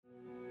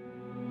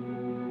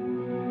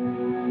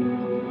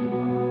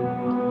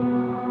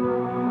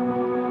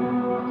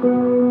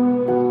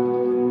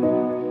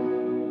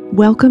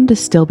Welcome to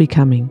Still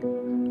Becoming,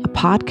 a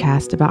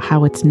podcast about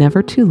how it's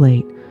never too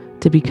late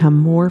to become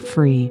more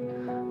free,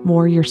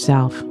 more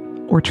yourself,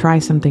 or try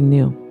something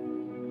new.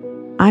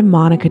 I'm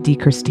Monica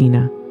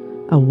DiCristina,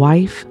 a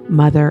wife,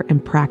 mother,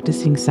 and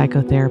practicing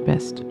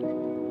psychotherapist.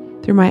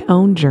 Through my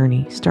own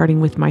journey,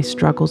 starting with my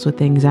struggles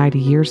with anxiety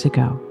years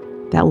ago,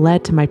 that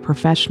led to my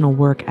professional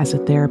work as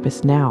a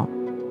therapist now,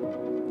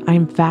 I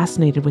am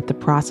fascinated with the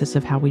process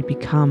of how we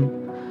become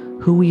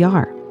who we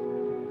are.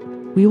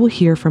 We will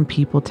hear from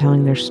people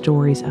telling their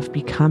stories of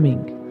becoming,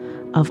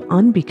 of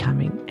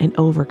unbecoming, and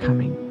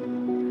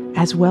overcoming,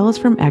 as well as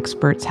from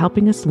experts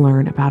helping us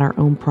learn about our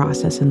own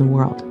process in the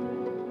world.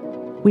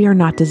 We are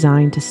not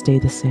designed to stay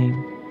the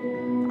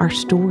same. Our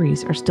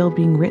stories are still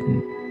being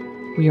written.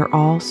 We are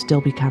all still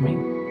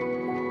becoming.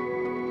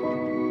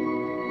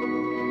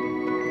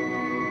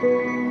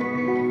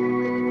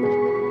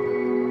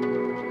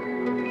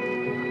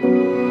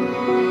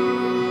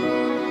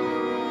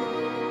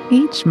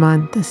 Each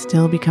month, the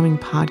Still Becoming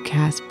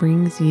podcast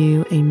brings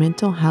you a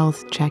mental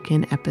health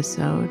check-in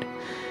episode.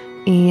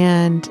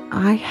 And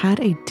I had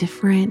a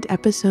different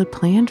episode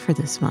planned for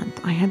this month.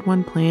 I had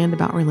one planned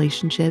about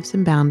relationships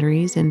and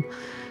boundaries, and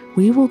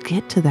we will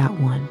get to that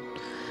one.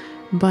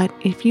 But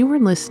if you were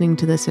listening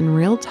to this in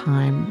real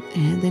time,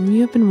 and then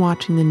you have been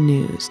watching the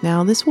news.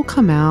 Now, this will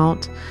come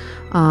out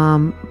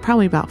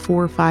probably about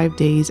 4 or 5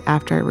 days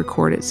after I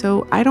record it,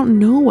 so I don't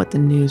know what the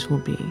news will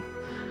be.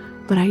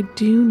 But I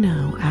do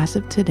know, as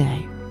of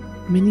today,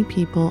 many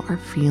people are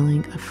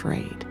feeling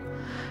afraid.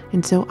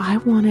 And so I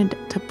wanted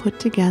to put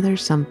together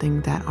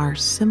something that are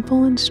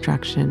simple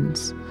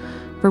instructions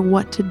for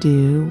what to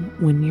do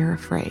when you're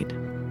afraid.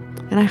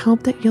 And I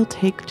hope that you'll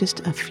take just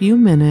a few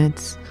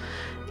minutes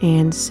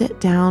and sit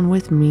down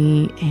with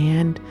me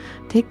and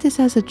take this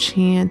as a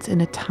chance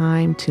and a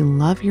time to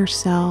love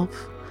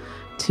yourself,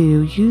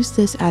 to use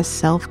this as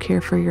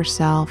self-care for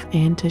yourself,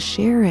 and to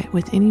share it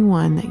with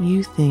anyone that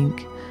you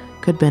think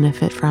could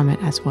benefit from it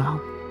as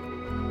well.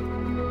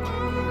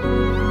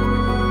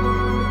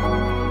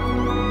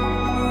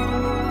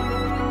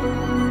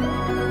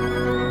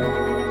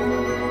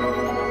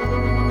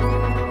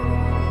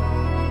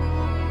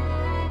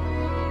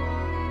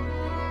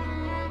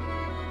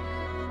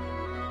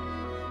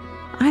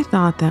 I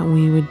thought that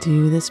we would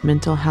do this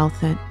mental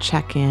health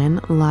check-in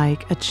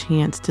like a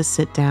chance to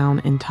sit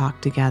down and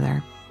talk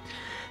together.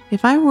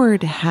 If I were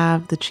to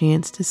have the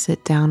chance to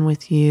sit down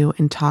with you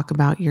and talk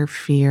about your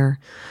fear,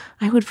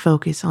 I would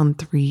focus on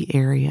 3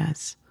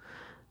 areas.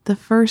 The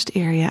first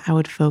area I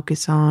would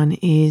focus on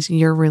is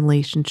your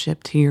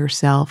relationship to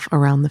yourself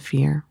around the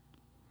fear.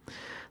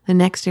 The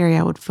next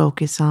area I would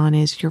focus on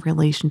is your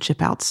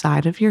relationship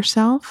outside of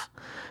yourself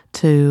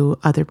to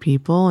other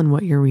people and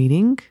what you're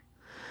reading.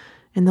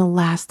 And the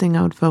last thing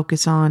I would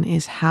focus on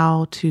is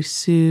how to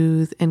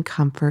soothe and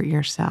comfort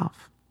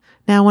yourself.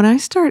 Now, when I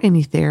start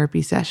any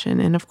therapy session,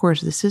 and of course,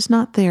 this is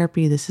not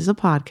therapy, this is a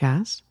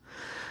podcast,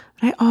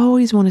 but I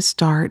always want to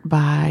start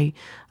by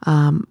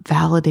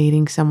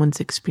validating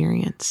someone's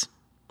experience.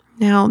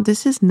 Now,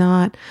 this is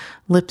not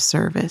lip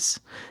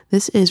service.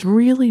 This is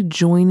really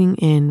joining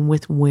in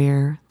with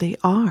where they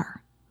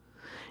are.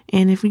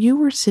 And if you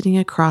were sitting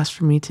across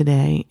from me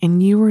today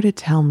and you were to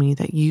tell me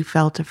that you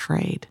felt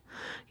afraid,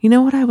 you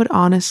know what I would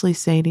honestly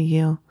say to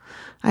you?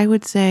 I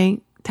would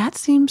say, that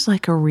seems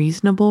like a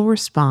reasonable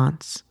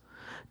response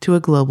to a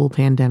global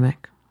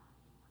pandemic.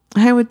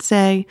 I would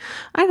say,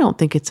 I don't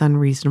think it's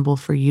unreasonable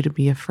for you to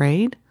be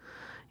afraid.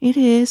 It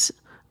is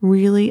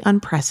really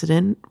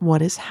unprecedented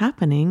what is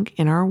happening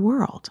in our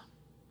world.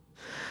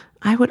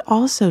 I would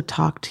also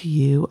talk to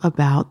you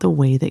about the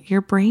way that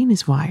your brain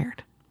is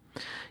wired.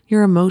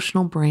 Your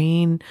emotional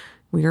brain,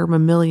 your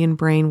mammalian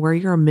brain, where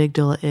your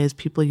amygdala is,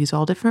 people use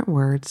all different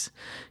words,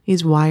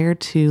 is wired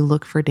to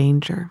look for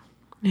danger.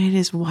 It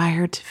is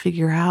wired to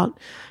figure out,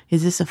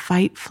 is this a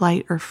fight,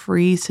 flight, or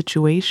freeze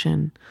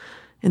situation?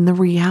 And the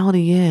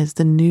reality is,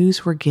 the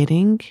news we're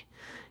getting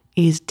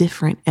is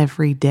different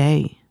every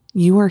day.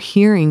 You are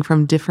hearing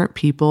from different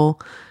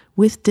people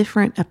with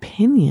different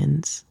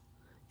opinions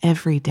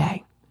every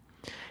day.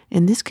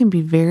 And this can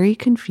be very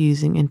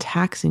confusing and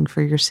taxing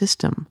for your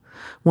system.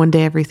 One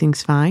day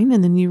everything's fine,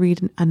 and then you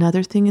read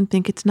another thing and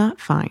think it's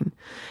not fine.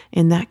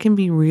 And that can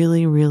be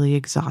really, really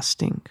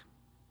exhausting.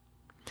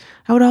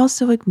 I would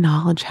also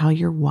acknowledge how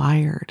you're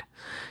wired.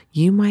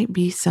 You might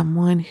be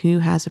someone who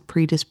has a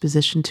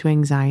predisposition to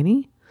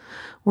anxiety,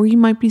 or you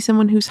might be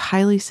someone who's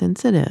highly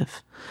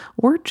sensitive,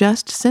 or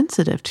just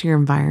sensitive to your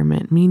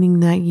environment, meaning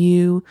that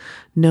you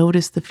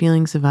notice the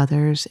feelings of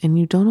others, and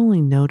you don't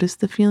only notice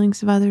the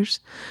feelings of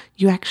others,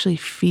 you actually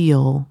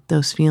feel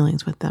those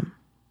feelings with them.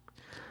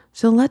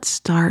 So let's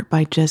start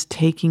by just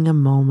taking a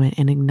moment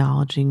and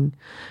acknowledging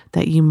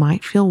that you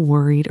might feel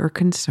worried or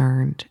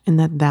concerned, and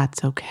that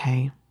that's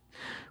okay.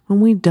 When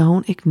we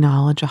don't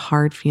acknowledge a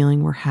hard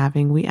feeling we're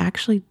having, we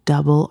actually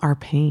double our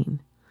pain.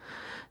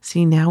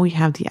 See, now we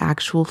have the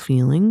actual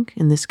feeling,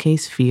 in this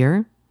case,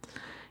 fear,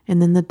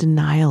 and then the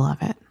denial of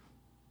it.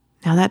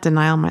 Now that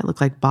denial might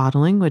look like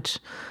bottling, which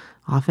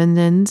often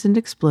ends in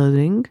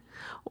exploding,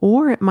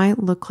 or it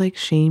might look like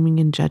shaming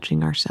and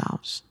judging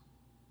ourselves.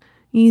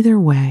 Either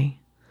way,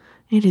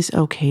 it is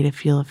okay to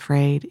feel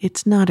afraid.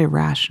 It's not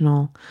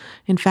irrational.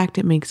 In fact,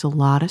 it makes a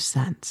lot of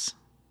sense.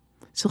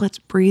 So let's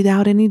breathe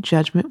out any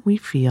judgment we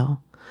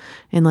feel,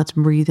 and let's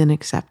breathe in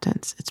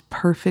acceptance. It's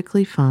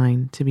perfectly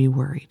fine to be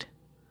worried.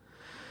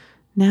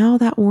 Now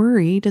that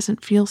worry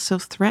doesn't feel so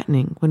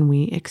threatening when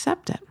we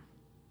accept it.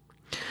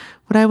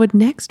 What I would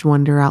next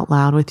wonder out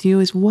loud with you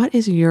is, what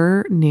is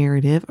your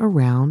narrative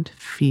around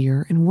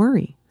fear and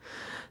worry?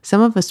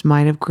 Some of us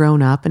might have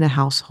grown up in a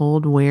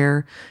household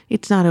where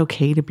it's not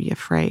okay to be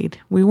afraid.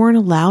 We weren't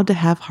allowed to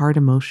have hard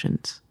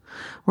emotions.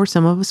 Or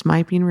some of us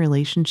might be in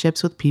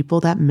relationships with people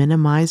that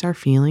minimize our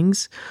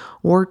feelings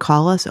or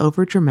call us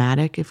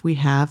overdramatic if we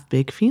have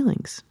big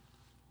feelings.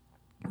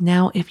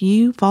 Now, if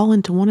you fall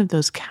into one of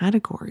those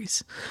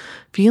categories,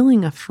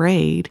 feeling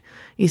afraid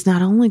is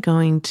not only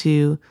going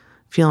to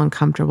feel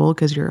uncomfortable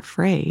because you're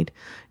afraid,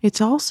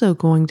 it's also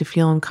going to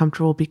feel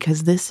uncomfortable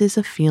because this is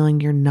a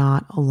feeling you're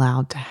not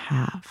allowed to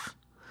have.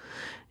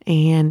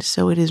 And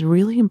so it is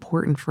really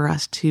important for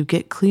us to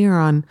get clear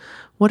on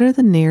what are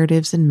the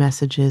narratives and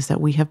messages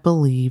that we have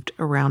believed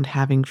around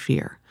having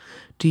fear.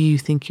 Do you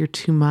think you're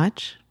too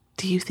much?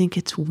 Do you think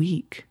it's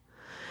weak?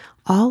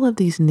 All of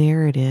these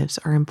narratives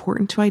are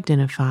important to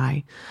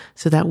identify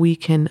so that we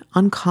can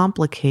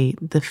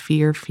uncomplicate the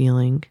fear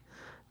feeling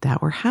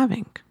that we're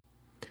having.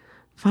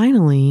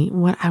 Finally,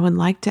 what I would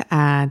like to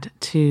add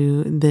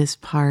to this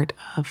part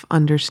of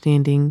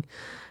understanding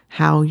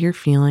how you're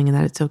feeling and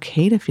that it's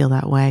okay to feel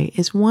that way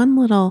is one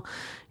little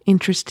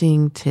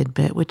interesting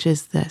tidbit, which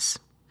is this.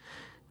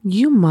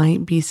 You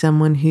might be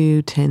someone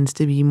who tends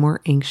to be more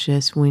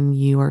anxious when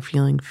you are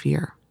feeling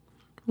fear.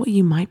 What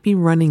you might be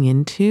running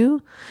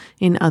into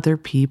in other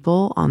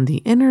people on the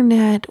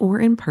internet or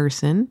in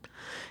person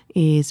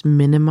is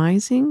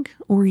minimizing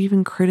or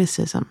even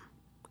criticism.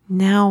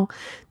 Now,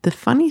 the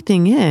funny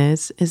thing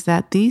is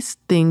that these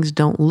things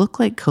don't look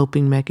like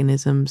coping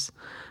mechanisms,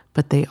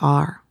 but they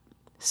are.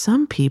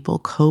 Some people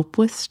cope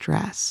with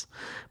stress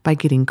by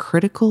getting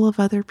critical of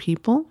other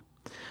people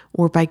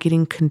or by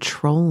getting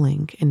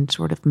controlling and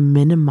sort of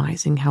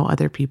minimizing how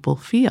other people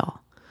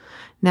feel.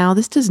 Now,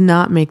 this does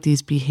not make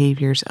these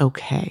behaviors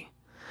okay,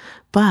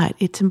 but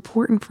it's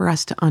important for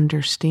us to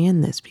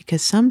understand this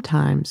because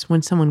sometimes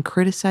when someone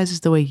criticizes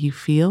the way you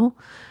feel,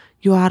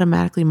 you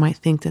automatically might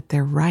think that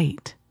they're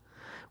right,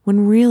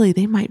 when really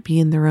they might be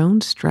in their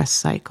own stress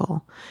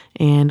cycle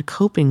and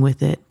coping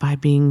with it by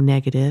being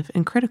negative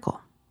and critical.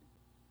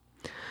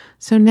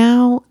 So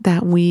now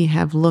that we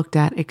have looked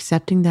at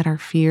accepting that our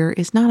fear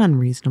is not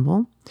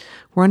unreasonable,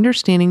 we're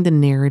understanding the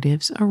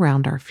narratives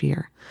around our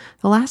fear.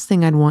 The last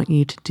thing I'd want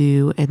you to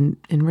do in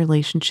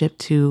relationship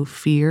to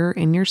fear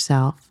in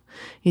yourself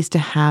is to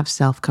have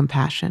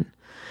self-compassion.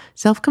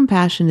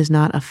 Self-compassion is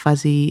not a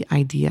fuzzy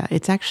idea.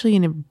 It's actually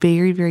a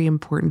very, very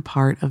important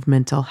part of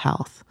mental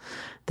health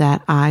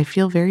that I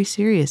feel very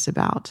serious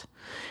about.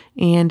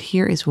 And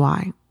here is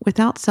why.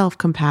 Without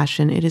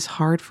self-compassion, it is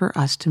hard for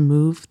us to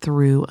move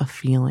through a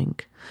feeling.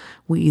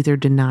 We either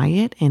deny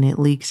it and it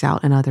leaks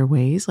out in other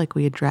ways, like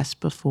we addressed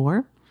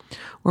before,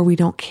 or we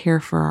don't care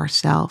for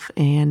ourselves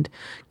and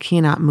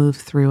cannot move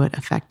through it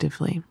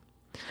effectively.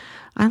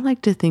 I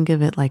like to think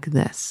of it like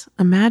this.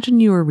 Imagine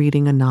you are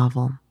reading a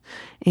novel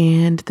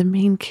and the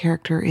main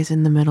character is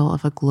in the middle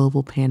of a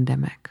global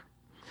pandemic.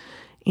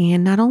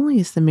 And not only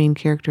is the main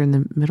character in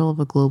the middle of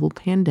a global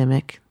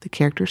pandemic, the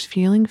character's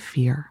feeling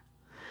fear,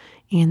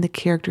 and the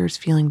character is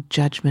feeling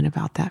judgment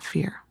about that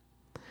fear.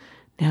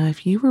 Now,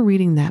 if you were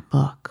reading that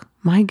book,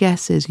 my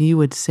guess is you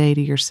would say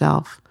to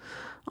yourself,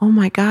 oh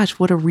my gosh,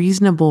 what a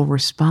reasonable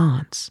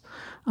response.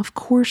 Of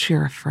course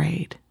you're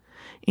afraid.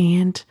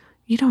 And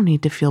you don't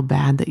need to feel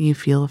bad that you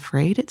feel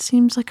afraid. It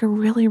seems like a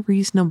really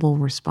reasonable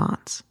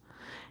response.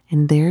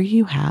 And there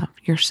you have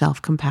your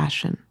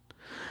self-compassion.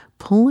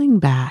 Pulling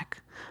back,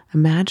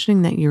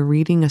 imagining that you're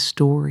reading a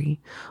story,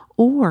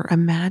 or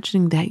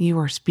imagining that you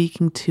are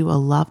speaking to a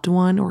loved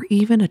one or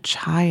even a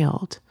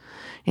child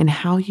and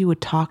how you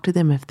would talk to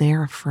them if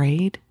they're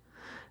afraid,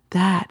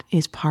 that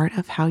is part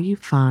of how you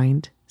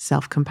find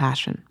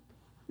self-compassion.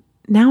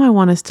 Now I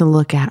want us to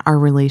look at our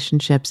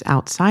relationships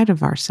outside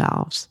of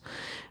ourselves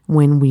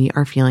when we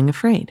are feeling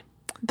afraid.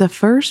 The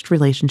first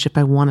relationship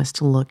I want us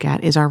to look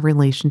at is our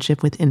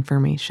relationship with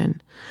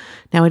information.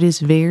 Now, it is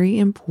very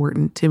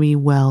important to be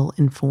well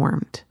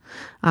informed.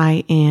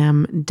 I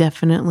am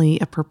definitely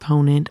a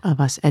proponent of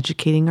us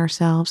educating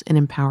ourselves and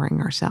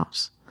empowering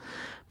ourselves.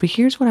 But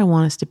here's what I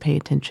want us to pay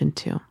attention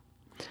to.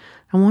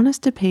 I want us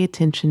to pay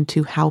attention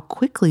to how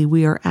quickly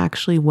we are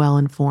actually well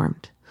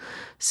informed.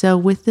 So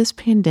with this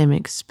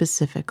pandemic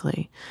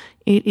specifically,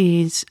 it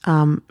is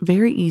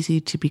very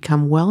easy to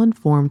become well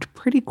informed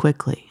pretty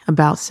quickly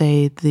about,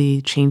 say,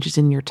 the changes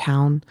in your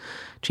town,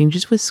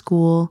 changes with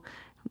school,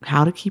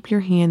 how to keep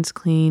your hands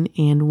clean,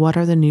 and what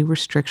are the new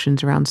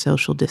restrictions around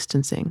social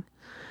distancing.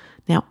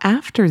 Now,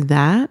 after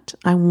that,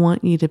 I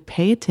want you to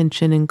pay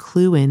attention and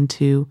clue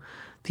into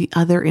the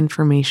other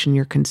information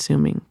you're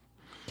consuming.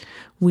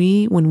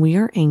 When we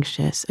are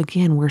anxious,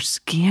 again, we're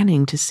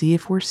scanning to see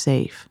if we're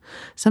safe.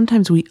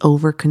 Sometimes we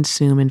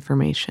overconsume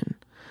information.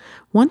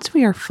 Once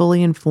we are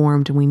fully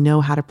informed and we know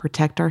how to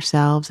protect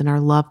ourselves and our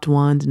loved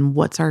ones and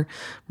what's our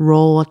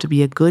role to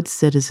be a good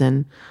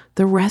citizen,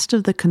 the rest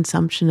of the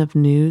consumption of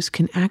news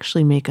can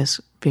actually make us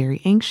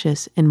very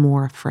anxious and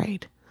more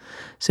afraid.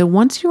 So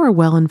once you are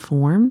well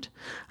informed,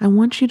 I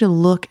want you to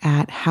look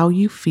at how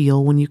you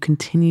feel when you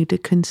continue to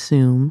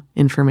consume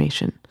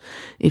information.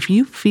 If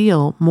you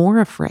feel more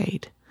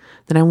afraid,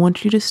 then I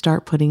want you to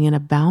start putting in a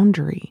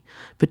boundary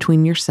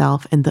between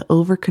yourself and the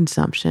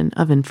overconsumption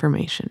of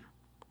information.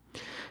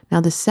 Now,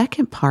 the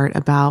second part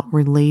about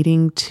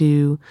relating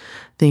to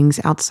things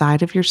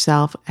outside of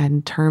yourself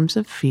in terms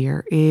of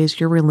fear is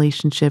your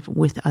relationship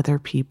with other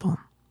people.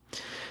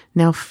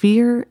 Now,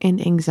 fear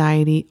and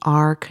anxiety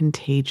are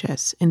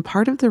contagious, and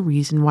part of the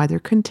reason why they're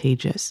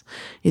contagious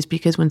is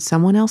because when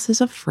someone else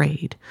is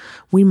afraid,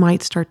 we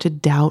might start to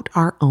doubt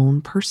our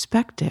own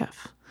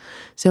perspective.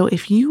 So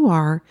if you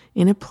are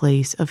in a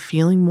place of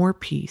feeling more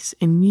peace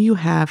and you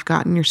have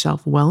gotten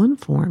yourself well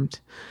informed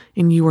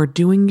and you are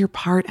doing your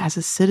part as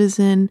a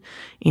citizen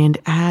and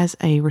as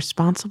a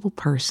responsible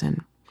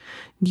person,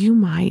 you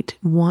might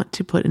want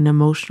to put an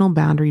emotional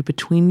boundary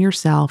between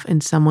yourself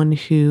and someone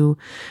who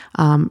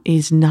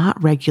is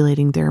not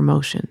regulating their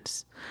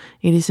emotions.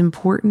 It is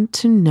important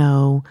to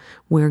know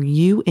where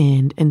you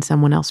end and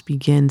someone else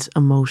begins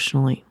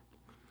emotionally.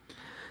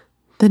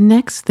 The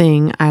next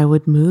thing I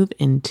would move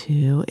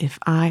into, if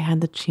I had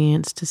the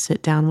chance to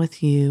sit down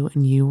with you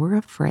and you were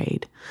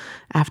afraid,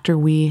 after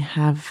we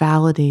have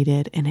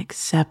validated and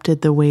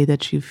accepted the way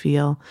that you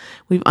feel,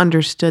 we've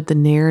understood the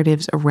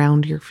narratives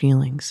around your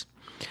feelings.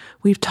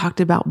 We've talked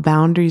about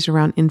boundaries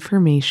around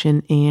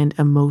information and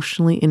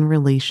emotionally in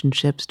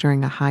relationships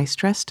during a high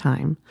stress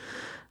time.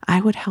 I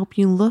would help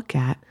you look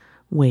at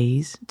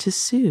ways to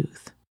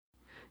soothe.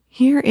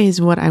 Here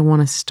is what I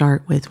want to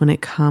start with when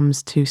it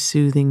comes to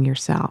soothing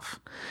yourself.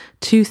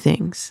 Two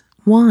things.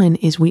 One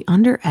is we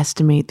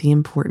underestimate the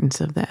importance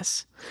of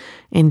this.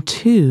 And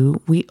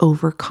two, we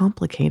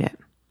overcomplicate it.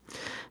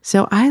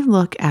 So I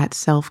look at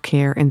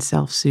self-care and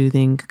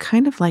self-soothing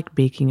kind of like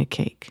baking a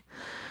cake.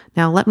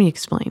 Now, let me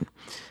explain.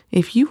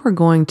 If you are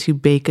going to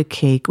bake a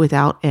cake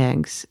without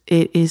eggs,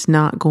 it is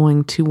not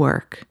going to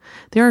work.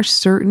 There are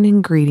certain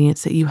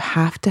ingredients that you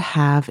have to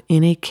have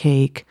in a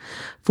cake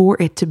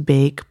for it to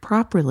bake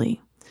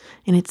properly.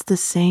 And it's the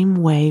same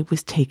way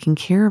with taking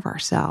care of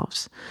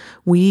ourselves.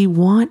 We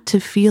want to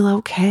feel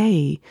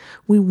okay.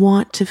 We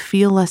want to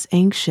feel less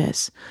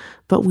anxious,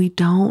 but we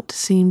don't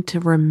seem to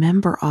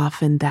remember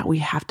often that we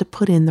have to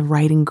put in the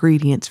right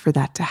ingredients for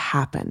that to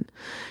happen.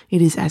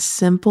 It is as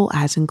simple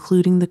as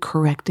including the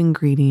correct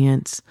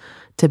ingredients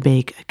to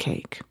bake a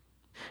cake.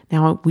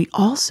 Now, we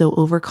also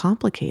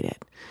overcomplicate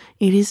it.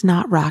 It is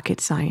not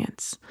rocket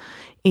science.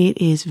 It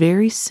is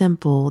very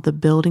simple, the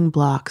building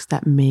blocks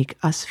that make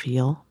us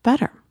feel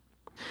better.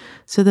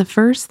 So the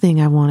first thing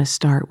I want to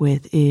start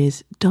with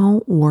is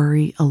don't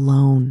worry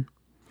alone.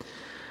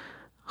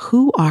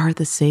 Who are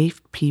the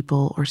safe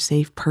people or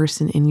safe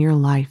person in your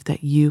life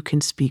that you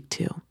can speak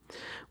to?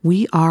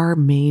 We are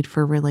made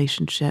for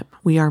relationship.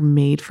 We are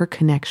made for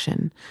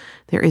connection.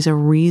 There is a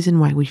reason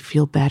why we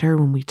feel better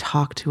when we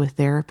talk to a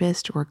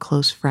therapist or a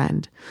close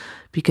friend,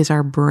 because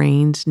our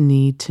brains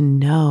need to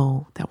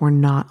know that we're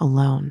not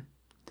alone.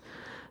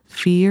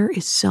 Fear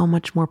is so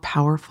much more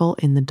powerful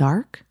in the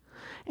dark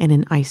and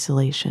in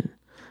isolation.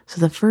 So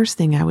the first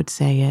thing I would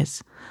say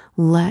is,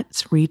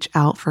 let's reach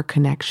out for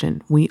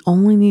connection. We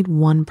only need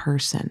one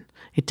person.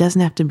 It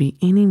doesn't have to be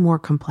any more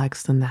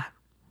complex than that.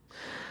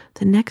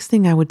 The next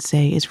thing I would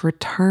say is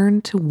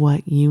return to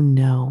what you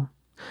know.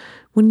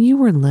 When you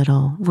were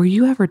little, were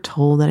you ever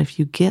told that if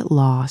you get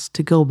lost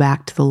to go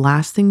back to the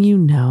last thing you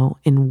know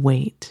and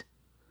wait?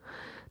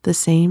 The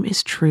same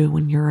is true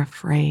when you're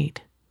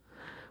afraid.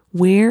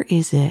 Where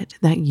is it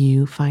that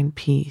you find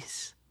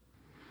peace?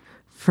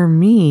 For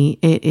me,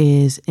 it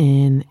is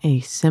in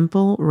a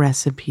simple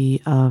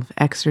recipe of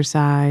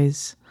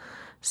exercise,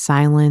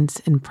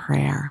 silence, and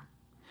prayer.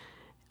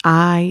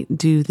 I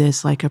do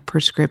this like a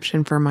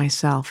prescription for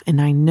myself, and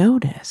I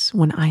notice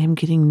when I am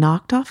getting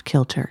knocked off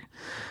kilter,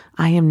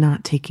 I am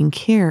not taking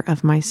care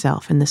of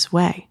myself in this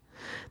way.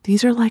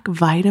 These are like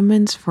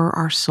vitamins for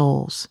our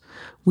souls.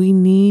 We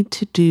need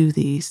to do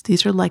these.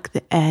 These are like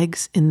the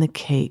eggs in the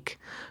cake.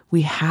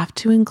 We have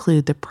to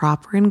include the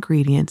proper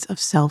ingredients of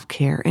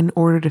self-care in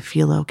order to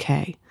feel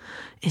okay,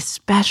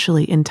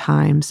 especially in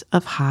times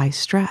of high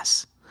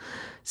stress.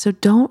 So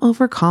don't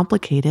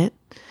overcomplicate it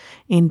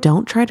and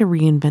don't try to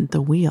reinvent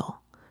the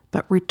wheel,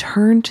 but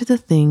return to the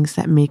things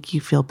that make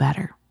you feel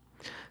better.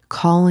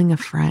 Calling a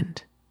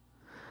friend,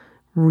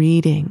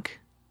 reading,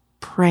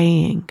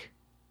 praying,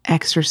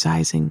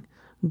 exercising,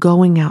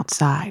 going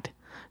outside,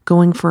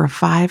 going for a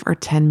 5 or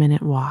 10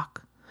 minute walk.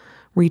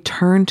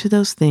 Return to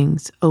those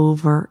things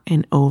over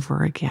and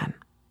over again.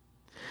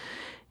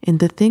 And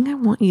the thing I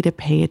want you to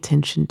pay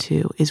attention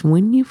to is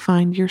when you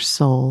find your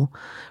soul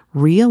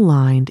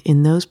realigned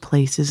in those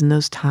places and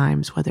those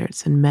times, whether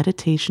it's in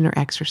meditation or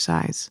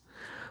exercise,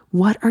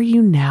 What are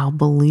you now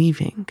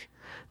believing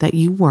that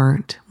you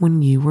weren't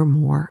when you were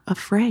more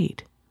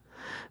afraid?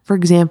 For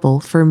example,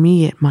 for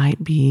me, it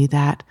might be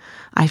that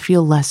I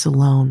feel less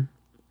alone.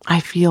 I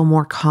feel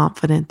more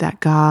confident that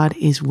God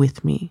is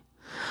with me,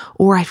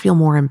 or I feel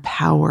more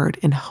empowered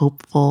and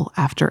hopeful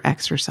after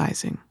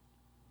exercising.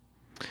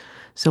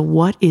 So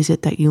what is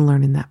it that you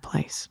learn in that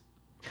place?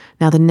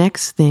 Now, the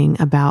next thing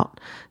about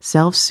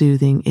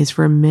self-soothing is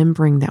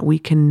remembering that we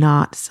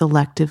cannot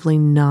selectively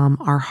numb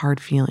our hard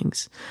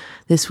feelings.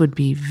 This would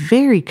be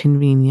very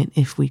convenient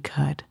if we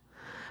could.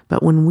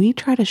 But when we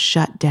try to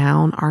shut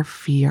down our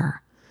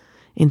fear,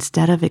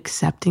 instead of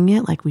accepting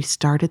it like we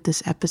started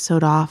this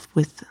episode off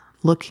with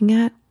looking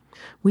at,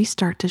 we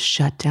start to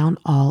shut down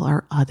all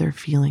our other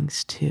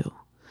feelings too.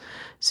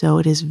 So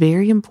it is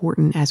very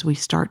important as we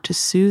start to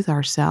soothe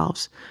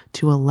ourselves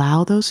to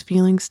allow those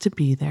feelings to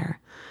be there,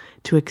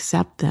 to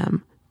accept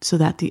them, so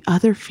that the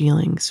other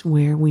feelings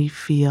where we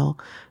feel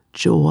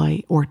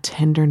joy or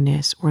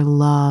tenderness or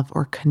love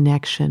or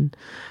connection,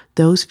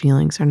 those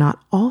feelings are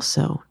not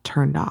also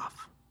turned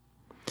off.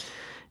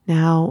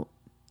 Now,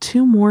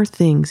 2 more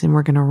things and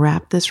we're going to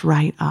wrap this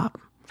right up.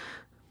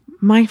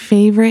 My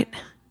favorite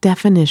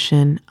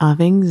definition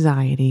of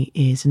anxiety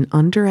is an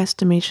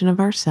underestimation of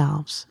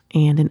ourselves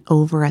and an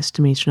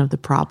overestimation of the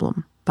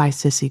problem by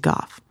Sissy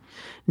Goff.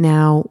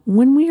 Now,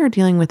 when we are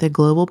dealing with a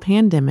global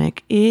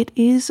pandemic, it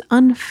is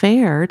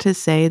unfair to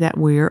say that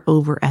we're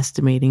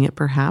overestimating it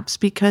perhaps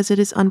because it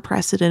is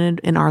unprecedented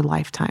in our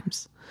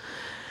lifetimes.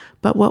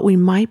 But what we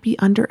might be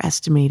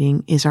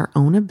underestimating is our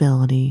own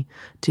ability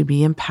to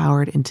be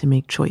empowered and to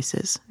make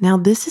choices. Now,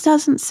 this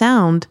doesn't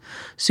sound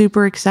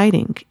super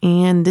exciting,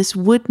 and this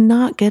would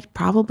not get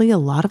probably a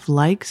lot of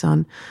likes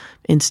on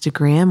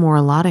Instagram or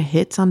a lot of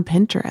hits on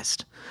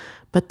Pinterest.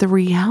 But the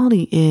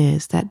reality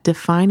is that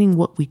defining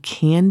what we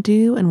can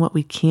do and what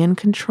we can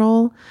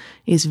control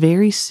is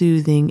very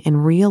soothing and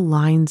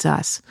realigns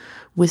us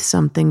with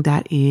something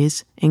that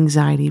is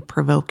anxiety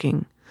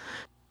provoking.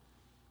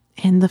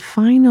 And the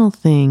final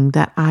thing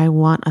that I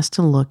want us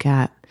to look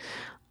at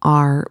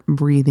are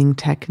breathing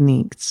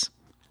techniques.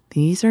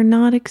 These are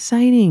not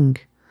exciting,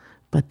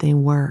 but they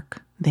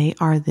work. They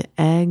are the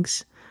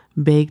eggs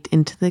baked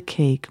into the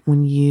cake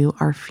when you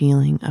are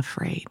feeling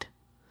afraid.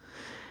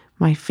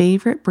 My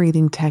favorite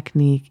breathing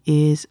technique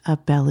is a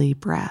belly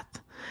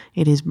breath.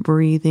 It is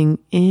breathing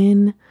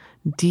in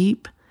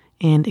deep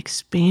and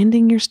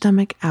expanding your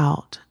stomach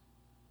out,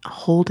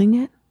 holding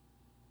it,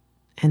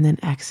 and then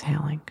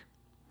exhaling.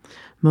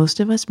 Most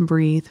of us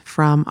breathe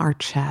from our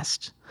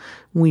chest.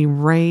 We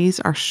raise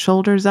our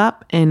shoulders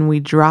up and we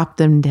drop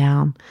them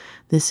down.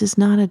 This is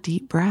not a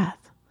deep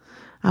breath.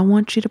 I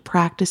want you to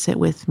practice it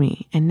with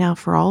me. And now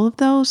for all of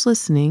those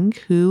listening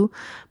who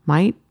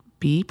might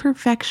be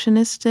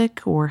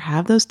perfectionistic or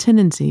have those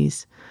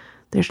tendencies,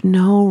 there's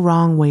no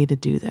wrong way to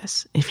do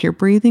this. If you're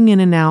breathing in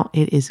and out,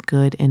 it is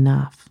good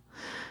enough.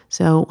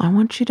 So I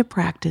want you to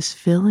practice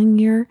filling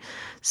your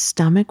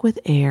stomach with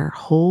air.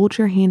 Hold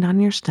your hand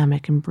on your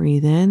stomach and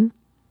breathe in.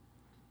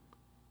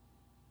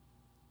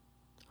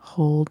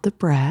 Hold the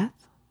breath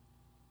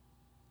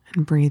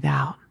and breathe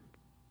out.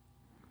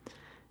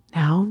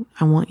 Now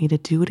I want you to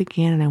do it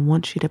again, and I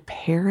want you to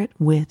pair it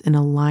with an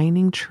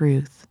aligning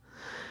truth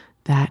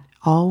that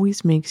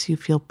always makes you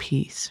feel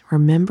peace.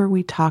 Remember,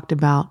 we talked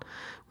about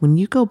when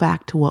you go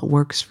back to what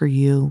works for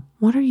you,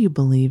 what are you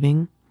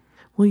believing?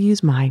 We'll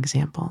use my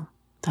example,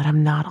 that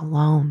I'm not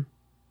alone,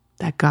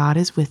 that God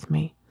is with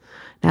me.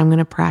 Now I'm going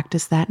to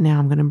practice that now.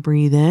 I'm going to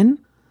breathe in,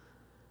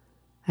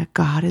 that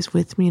God is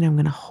with me, and I'm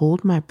going to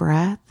hold my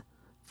breath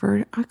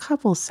for a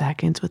couple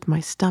seconds with my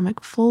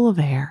stomach full of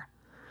air,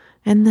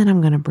 and then I'm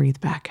going to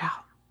breathe back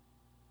out.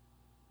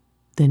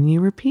 Then you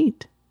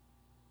repeat.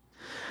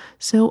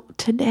 So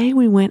today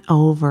we went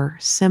over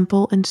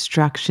simple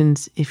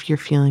instructions if you're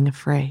feeling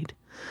afraid.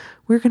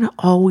 We're going to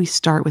always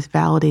start with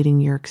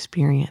validating your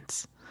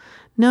experience.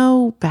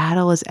 No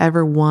battle is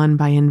ever won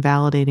by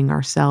invalidating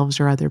ourselves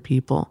or other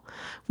people.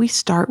 We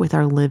start with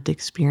our lived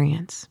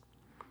experience.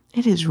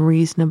 It is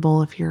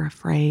reasonable if you're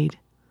afraid.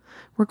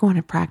 We're going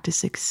to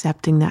practice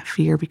accepting that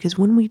fear, because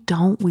when we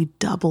don't, we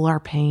double our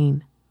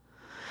pain.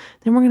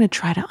 Then we're going to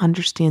try to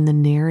understand the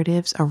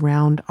narratives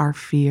around our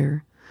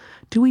fear.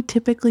 Do we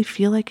typically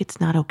feel like it's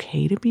not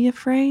okay to be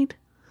afraid?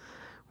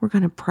 We're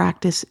going to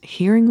practice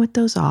hearing what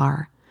those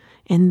are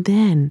and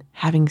then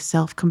having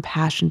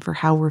self-compassion for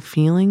how we're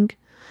feeling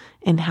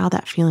and how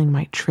that feeling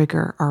might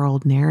trigger our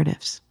old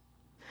narratives.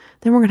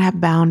 Then we're going to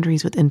have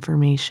boundaries with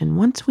information.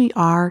 Once we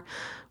are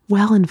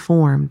well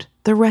informed,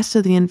 the rest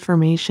of the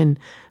information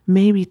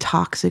may be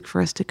toxic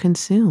for us to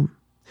consume.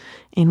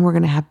 And we're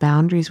going to have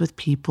boundaries with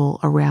people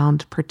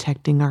around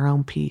protecting our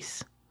own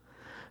peace.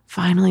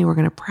 Finally, we're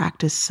going to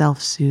practice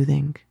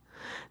self-soothing.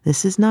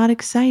 This is not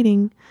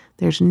exciting.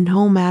 There's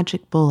no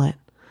magic bullet.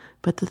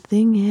 But the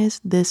thing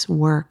is, this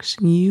works.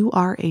 You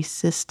are a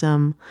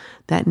system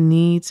that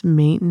needs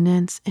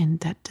maintenance and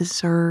that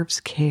deserves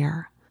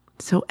care.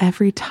 So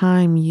every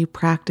time you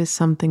practice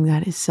something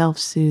that is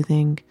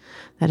self-soothing,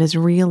 that is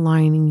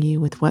realigning you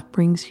with what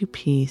brings you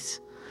peace,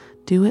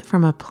 do it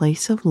from a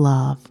place of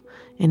love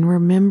and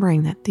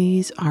remembering that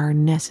these are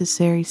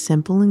necessary,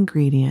 simple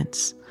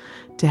ingredients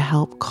to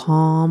help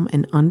calm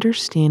an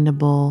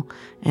understandable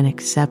and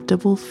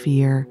acceptable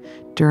fear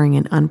during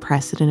an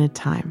unprecedented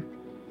time,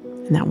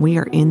 and that we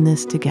are in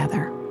this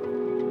together.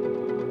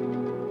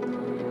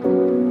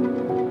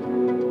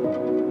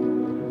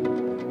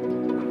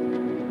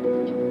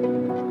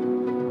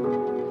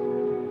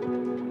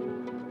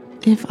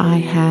 If I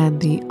had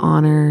the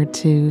honor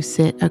to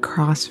sit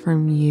across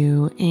from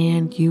you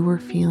and you were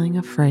feeling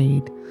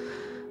afraid,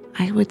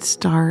 I would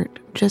start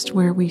just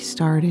where we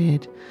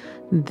started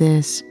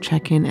this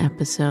check-in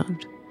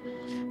episode.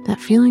 That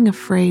feeling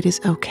afraid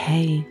is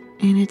okay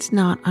and it's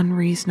not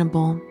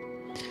unreasonable.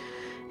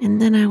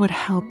 And then I would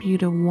help you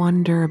to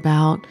wonder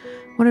about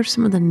what are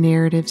some of the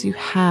narratives you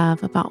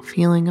have about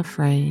feeling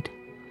afraid.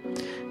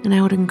 And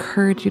I would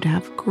encourage you to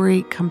have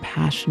great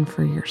compassion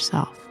for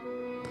yourself.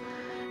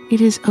 It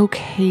is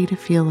okay to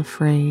feel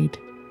afraid,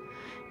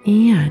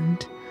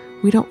 and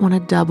we don't want to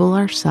double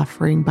our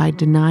suffering by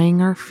denying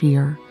our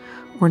fear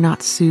or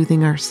not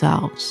soothing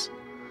ourselves.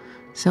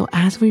 So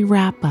as we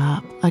wrap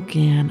up,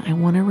 again, I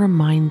want to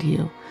remind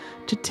you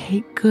to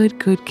take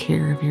good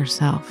care of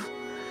yourself.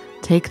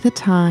 Take the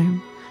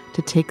time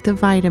to take the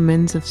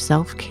vitamins of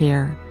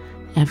self-care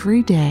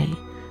every day.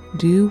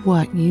 Do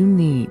what you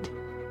need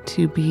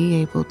to be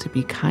able to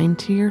be kind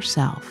to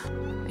yourself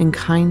and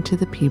kind to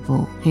the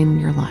people in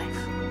your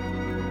life.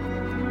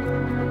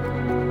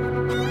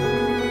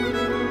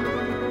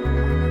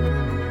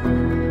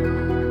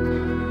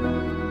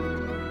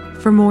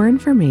 For more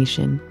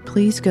information,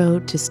 please go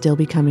to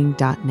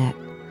stillbecoming.net.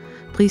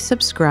 Please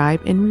subscribe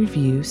and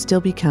review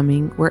Still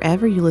Becoming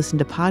wherever you listen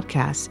to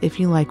podcasts if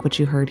you like what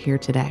you heard here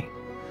today.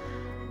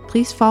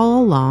 Please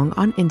follow along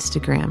on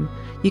Instagram.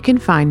 You can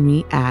find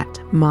me at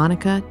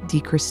Monica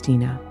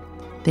DiCristina.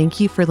 Thank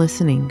you for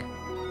listening.